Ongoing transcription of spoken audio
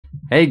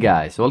Hey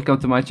guys, welcome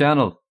to my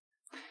channel.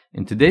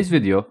 In today's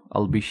video,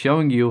 I'll be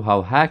showing you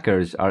how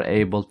hackers are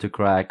able to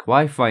crack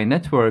Wi-Fi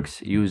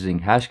networks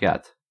using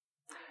Hashcat.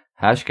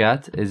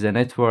 Hashcat is a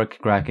network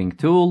cracking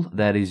tool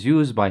that is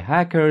used by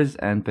hackers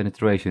and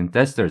penetration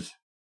testers.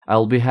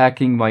 I'll be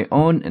hacking my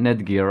own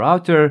Netgear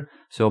router,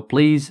 so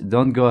please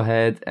don't go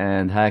ahead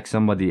and hack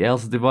somebody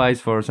else's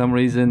device for some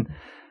reason,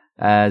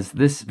 as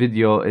this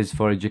video is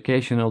for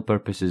educational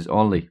purposes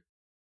only.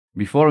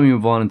 Before we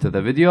move on into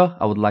the video,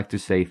 I would like to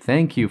say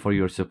thank you for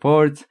your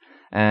support,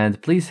 and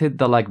please hit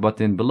the like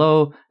button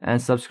below and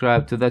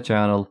subscribe to the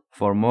channel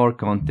for more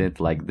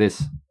content like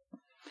this.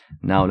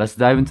 Now let's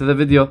dive into the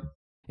video.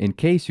 In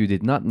case you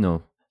did not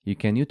know, you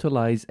can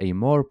utilize a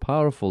more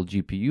powerful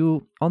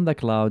GPU on the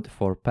cloud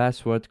for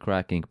password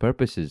cracking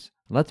purposes.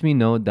 Let me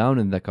know down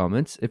in the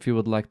comments if you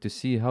would like to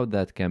see how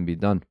that can be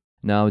done.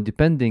 Now,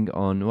 depending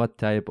on what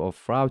type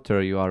of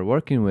router you are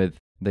working with,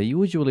 they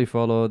usually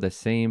follow the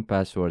same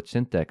password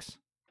syntax.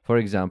 For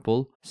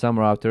example, some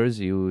routers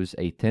use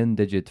a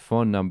 10-digit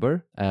phone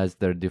number as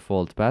their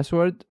default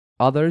password.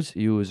 Others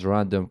use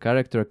random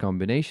character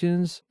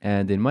combinations,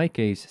 and in my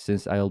case,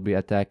 since I'll be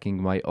attacking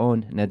my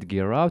own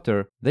Netgear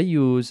router, they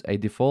use a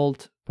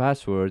default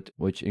password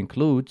which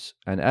includes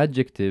an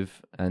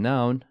adjective, a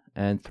noun,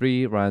 and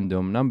 3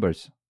 random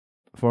numbers.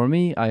 For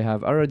me, I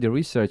have already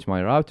researched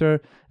my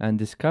router and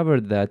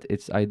discovered that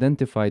it's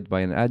identified by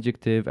an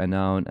adjective, a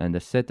noun, and a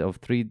set of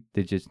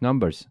 3-digit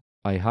numbers.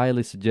 I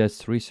highly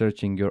suggest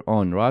researching your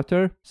own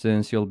router,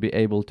 since you'll be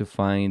able to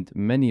find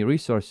many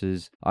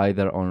resources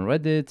either on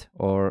Reddit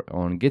or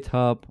on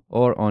GitHub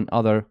or on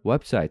other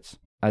websites.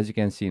 As you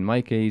can see in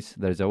my case,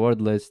 there's a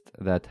word list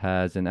that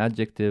has an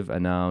adjective, a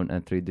noun,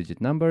 and 3-digit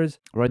numbers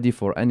ready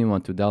for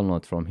anyone to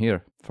download from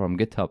here, from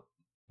GitHub.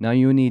 Now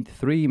you need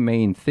 3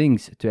 main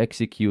things to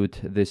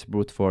execute this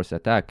brute force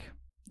attack,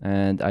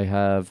 and I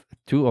have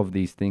 2 of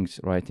these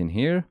things right in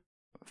here.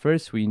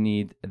 First, we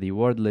need the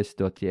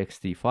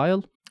wordlist.txt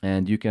file,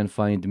 and you can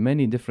find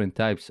many different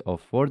types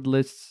of word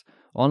lists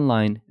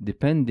online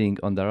depending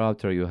on the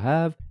router you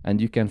have,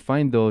 and you can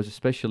find those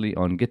especially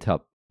on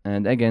GitHub.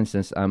 And again,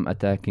 since I'm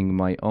attacking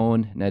my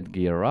own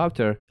Netgear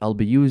router, I'll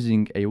be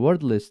using a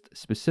word list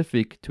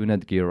specific to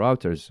Netgear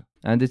routers.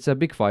 And it's a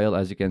big file.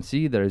 As you can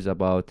see, there is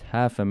about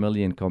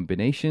 500,000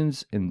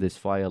 combinations in this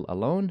file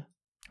alone.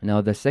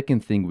 Now, the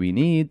second thing we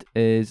need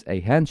is a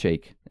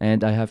handshake.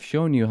 And I have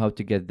shown you how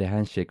to get the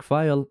handshake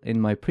file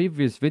in my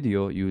previous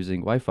video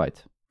using Wi-Fi.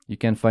 You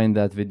can find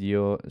that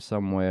video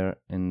somewhere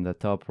in the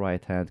top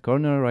right-hand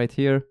corner right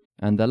here.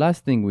 And the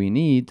last thing we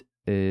need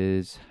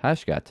is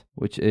Hashcat,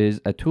 which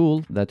is a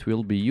tool that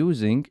we'll be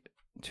using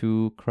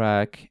to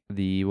crack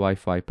the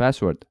Wi-Fi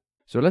password.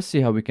 So let's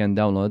see how we can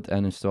download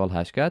and install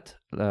Hashcat.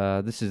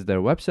 This is their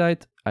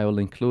website. I will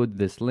include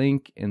this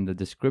link in the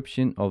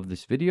description of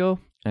this video.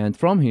 And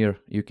from here,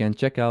 you can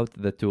check out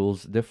the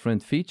tool's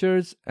different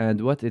features and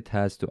what it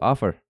has to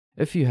offer.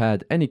 If you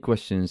had any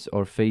questions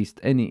or faced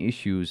any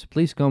issues,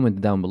 please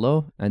comment down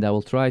below and I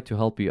will try to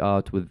help you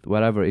out with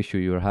whatever issue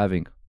you're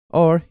having.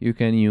 Or you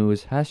can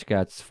use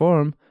Hashcat's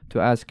form to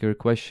ask your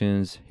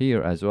questions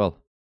here as well.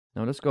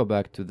 Now let's go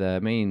back to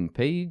the main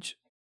page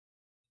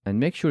and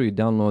make sure you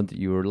download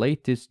your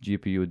latest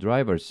GPU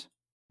drivers.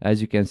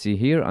 As you can see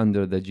here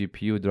under the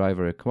GPU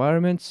driver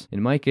requirements,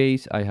 in my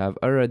case I have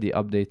already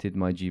updated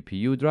my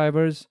GPU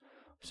drivers,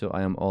 so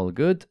I am all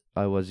good.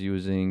 I was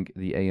using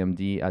the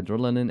AMD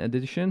Adrenaline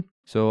edition.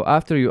 So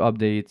after you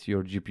update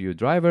your GPU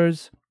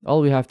drivers,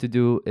 all we have to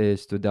do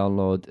is to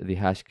download the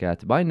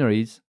Hashcat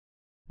binaries,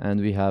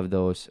 and we have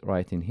those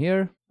right in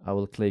here. I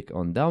will click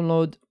on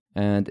download,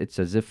 and it's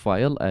a zip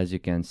file, as you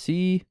can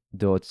see,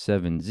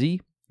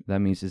 .7z. That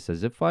means it's a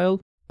zip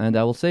file, and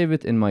I will save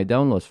it in my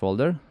downloads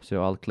folder.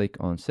 So I'll click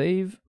on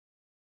save,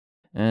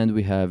 and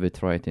we have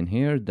it right in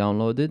here,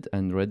 downloaded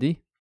and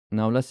ready.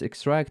 Now let's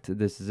extract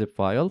this zip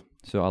file.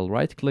 So I'll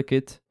right click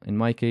it. In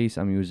my case,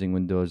 I'm using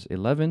Windows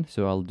 11,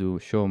 so I'll do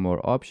show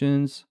more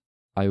options.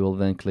 I will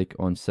then click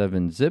on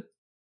 7-zip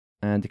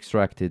and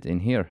extract it in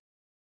here.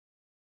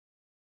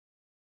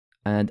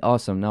 And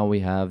awesome, now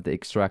we have the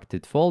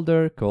extracted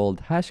folder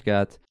called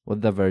Hashcat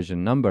with the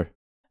version number.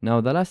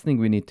 Now the last thing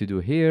we need to do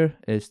here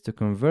is to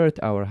convert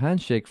our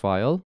handshake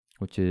file,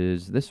 which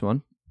is this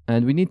one,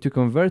 and we need to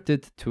convert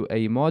it to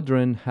a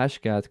modern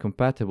Hashcat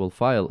compatible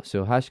file,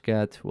 so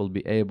Hashcat will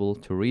be able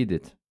to read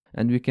it.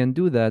 And we can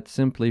do that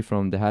simply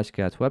from the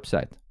Hashcat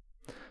website.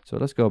 So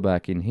let's go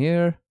back in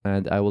here,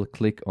 and I will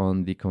click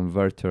on the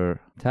converter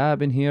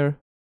tab in here,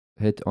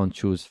 hit on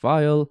choose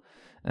file,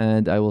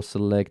 and I will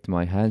select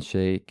my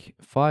handshake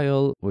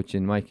file, which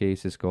in my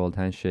case is called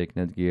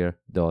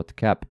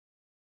handshake.netgear.cap.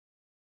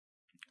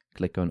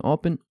 Click on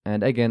open,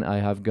 and again I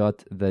have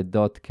got the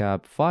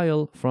 .cap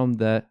file from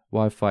the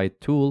Wi-Fi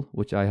tool,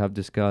 which I have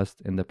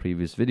discussed in the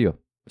previous video.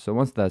 So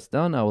once that's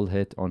done, I will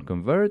hit on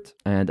convert,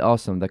 and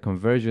awesome, the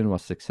conversion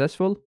was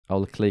successful. I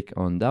will click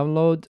on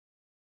download,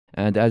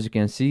 and as you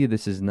can see,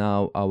 this is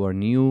now our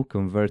new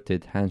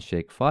converted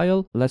handshake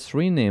file. Let's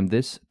rename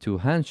this to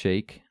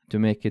handshake to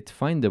make it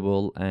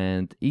findable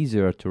and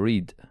easier to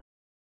read.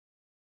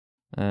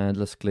 And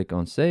let's click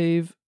on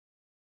save.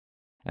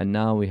 And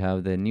now we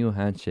have the new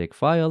handshake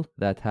file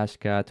that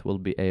Hashcat will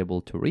be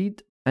able to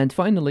read. And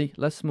finally,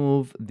 let's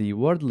move the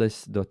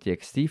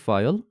wordlist.txt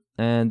file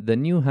and the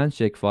new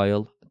handshake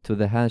file to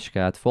the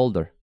Hashcat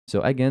folder.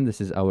 So again,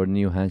 this is our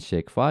new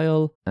handshake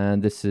file,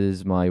 and this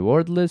is my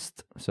word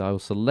list. So I will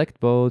select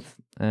both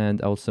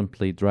and I'll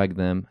simply drag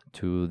them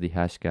to the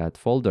Hashcat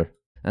folder.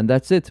 And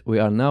that's it. We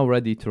are now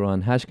ready to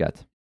run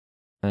Hashcat.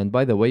 And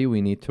by the way,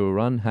 we need to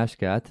run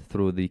Hashcat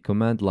through the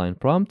command line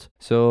prompt.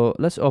 So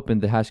let's open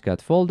the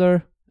Hashcat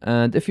folder.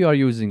 And if you are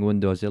using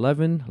Windows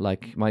 11,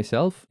 like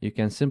myself, you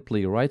can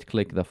simply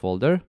right-click the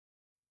folder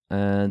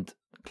and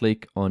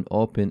click on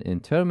Open in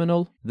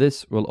Terminal.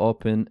 This will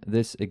open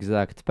this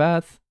exact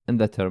path in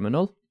the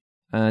terminal.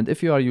 And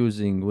if you are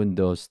using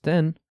Windows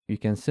 10, you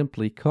can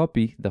simply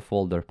copy the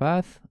folder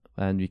path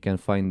and you can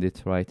find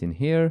it right in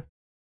here.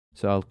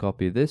 So I'll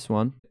copy this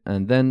one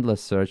and then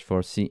let's search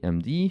for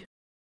CMD.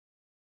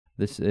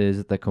 This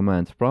is the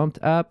command prompt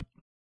app.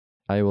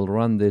 I will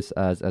run this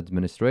as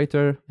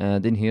administrator,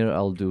 and in here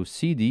I'll do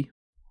cd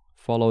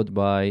followed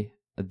by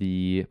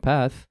the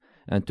path.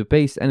 And to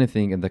paste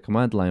anything in the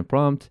command line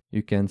prompt,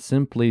 you can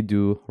simply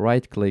do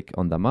right click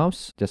on the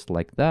mouse just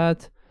like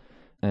that,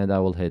 and I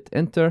will hit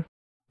enter.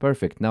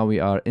 Perfect. Now we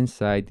are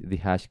inside the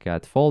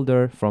Hashcat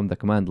folder from the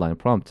command line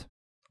prompt.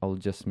 I'll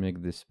just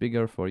make this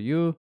bigger for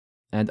you.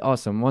 And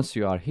awesome. Once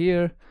you are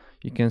here,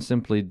 you can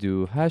simply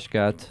do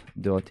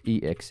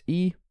hashcat.exe.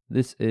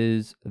 This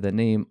is the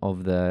name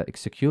of the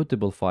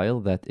executable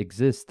file that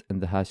exists in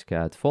the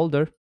Hashcat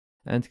folder.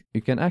 And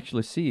you can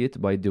actually see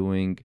it by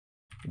doing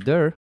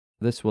dir.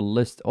 This will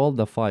list all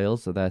the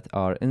files that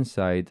are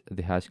inside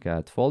the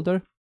Hashcat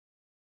folder.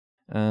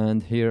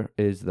 And here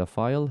is the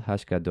file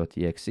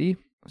hashcat.exe.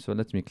 So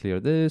let me clear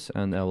this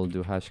and I will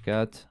do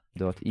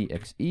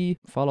hashcat.exe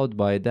followed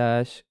by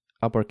dash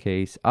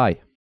uppercase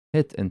I.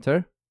 Hit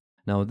enter.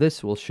 Now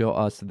this will show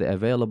us the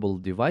available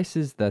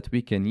devices that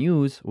we can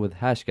use with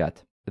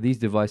Hashcat. These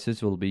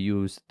devices will be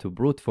used to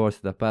brute force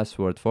the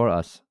password for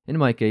us. In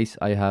my case,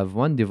 I have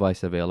one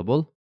device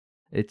available.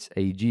 It's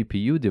a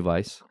GPU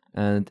device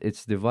and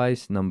it's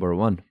device number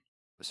 1.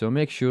 So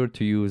make sure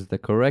to use the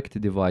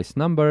correct device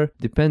number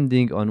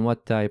depending on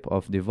what type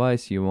of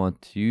device you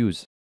want to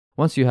use.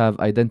 Once you have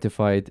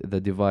identified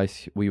the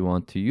device we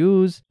want to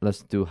use,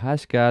 let's do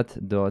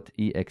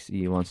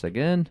hashcat.exe once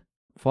again,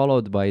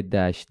 followed by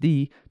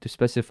 -d to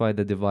specify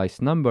the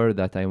device number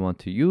that I want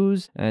to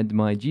use, and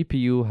my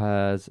GPU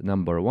has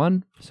number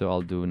 1, so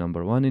I'll do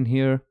number 1 in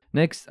here.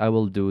 Next I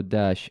will do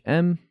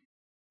 -m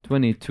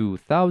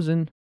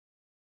 22,000,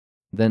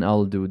 then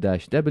I'll do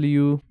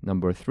 -w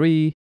number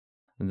 3,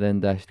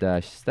 then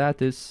 --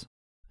 status,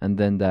 and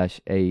then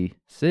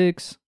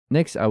 -a6.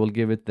 Next I will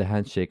give it the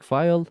handshake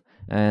file,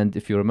 and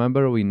if you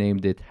remember we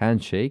named it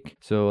handshake,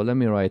 so let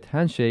me write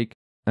handshake.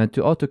 And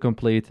to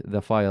autocomplete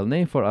the file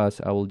name for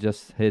us, I will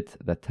just hit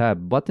the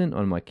tab button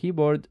on my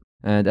keyboard.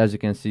 And as you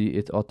can see,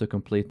 it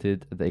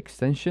autocompleted the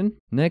extension.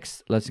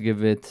 Next, let's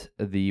give it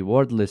the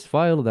word list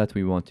file that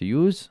we want to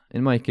use.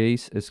 In my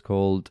case, it's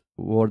called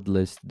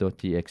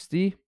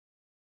wordlist.txt.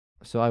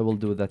 So I will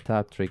do the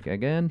tab trick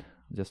again,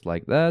 just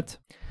like that.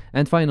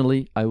 And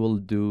finally, I will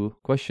do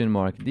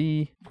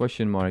 $D,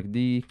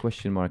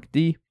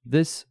 $D.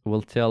 This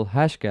will tell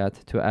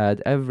Hashcat to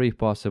add every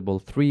possible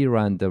 3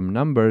 random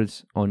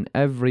numbers on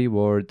every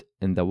word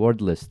in the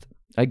word list.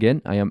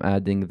 Again, I am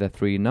adding the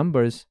 3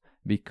 numbers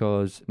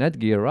because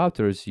Netgear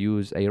routers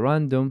use a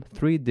random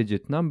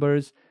 3-digit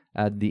numbers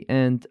at the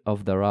end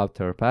of the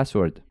router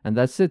password. And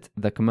that's it,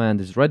 the command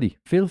is ready.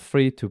 Feel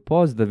free to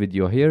pause the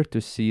video here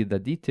to see the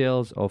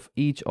details of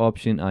each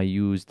option I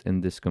used in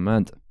this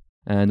command.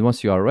 And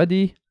once you are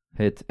ready,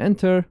 hit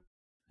enter.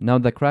 Now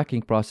the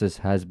cracking process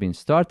has been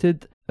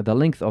started. The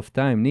length of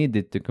time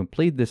needed to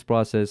complete this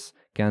process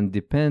can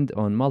depend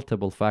on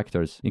multiple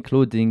factors,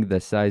 including the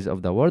size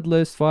of the word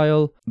list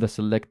file, the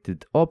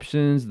selected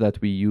options that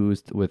we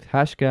used with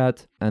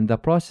Hashcat, and the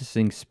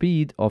processing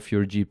speed of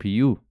your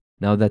GPU.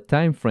 Now the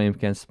time frame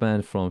can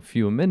span from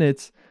few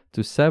minutes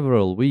to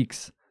several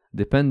weeks,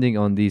 depending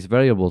on these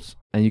variables.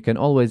 And you can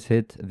always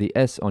hit the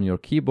S on your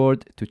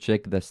keyboard to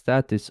check the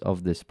status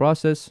of this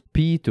process,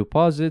 P to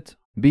pause it,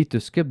 B to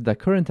skip the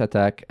current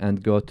attack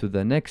and go to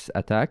the next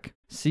attack,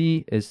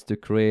 C is to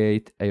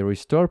create a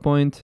restore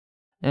point,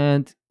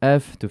 and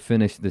F to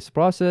finish this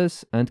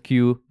process, and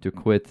Q to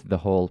quit the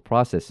whole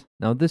process.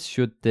 Now this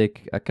should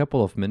take a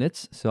couple of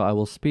minutes, so I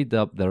will speed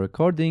up the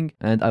recording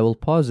and I will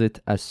pause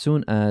it as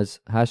soon as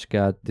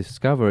Hashcat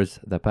discovers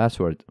the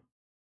password.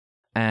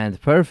 And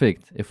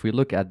perfect! If we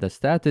look at the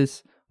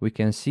status, we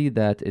can see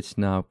that it's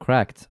now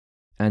cracked.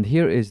 And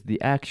here is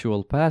the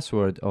actual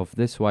password of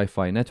this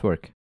Wi-Fi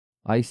network,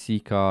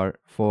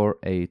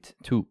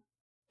 ICCAR482.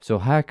 So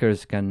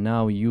hackers can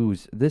now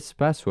use this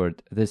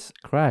password, this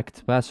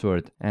cracked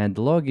password, and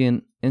log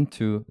in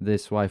into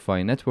this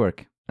Wi-Fi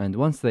network. And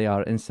once they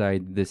are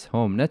inside this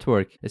home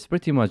network, it's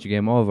pretty much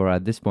game over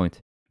at this point,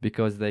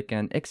 because they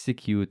can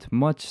execute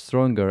much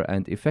stronger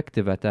and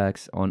effective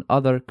attacks on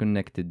other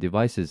connected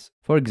devices.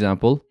 For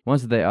example,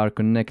 once they are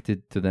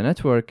connected to the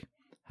network,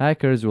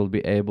 Hackers will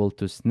be able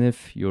to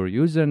sniff your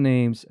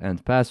usernames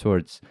and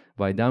passwords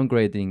by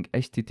downgrading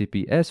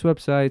HTTPS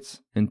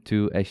websites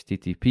into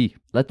HTTP.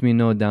 Let me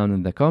know down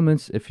in the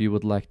comments if you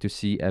would like to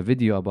see a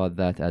video about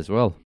that as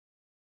well.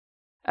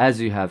 As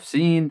you have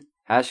seen,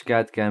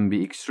 Hashcat can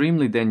be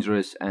extremely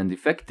dangerous and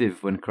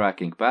effective when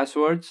cracking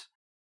passwords.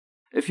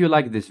 If you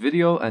like this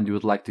video and you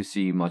would like to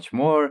see much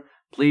more,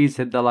 please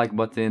hit the like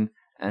button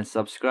and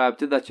subscribe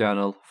to the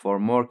channel for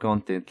more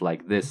content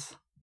like this.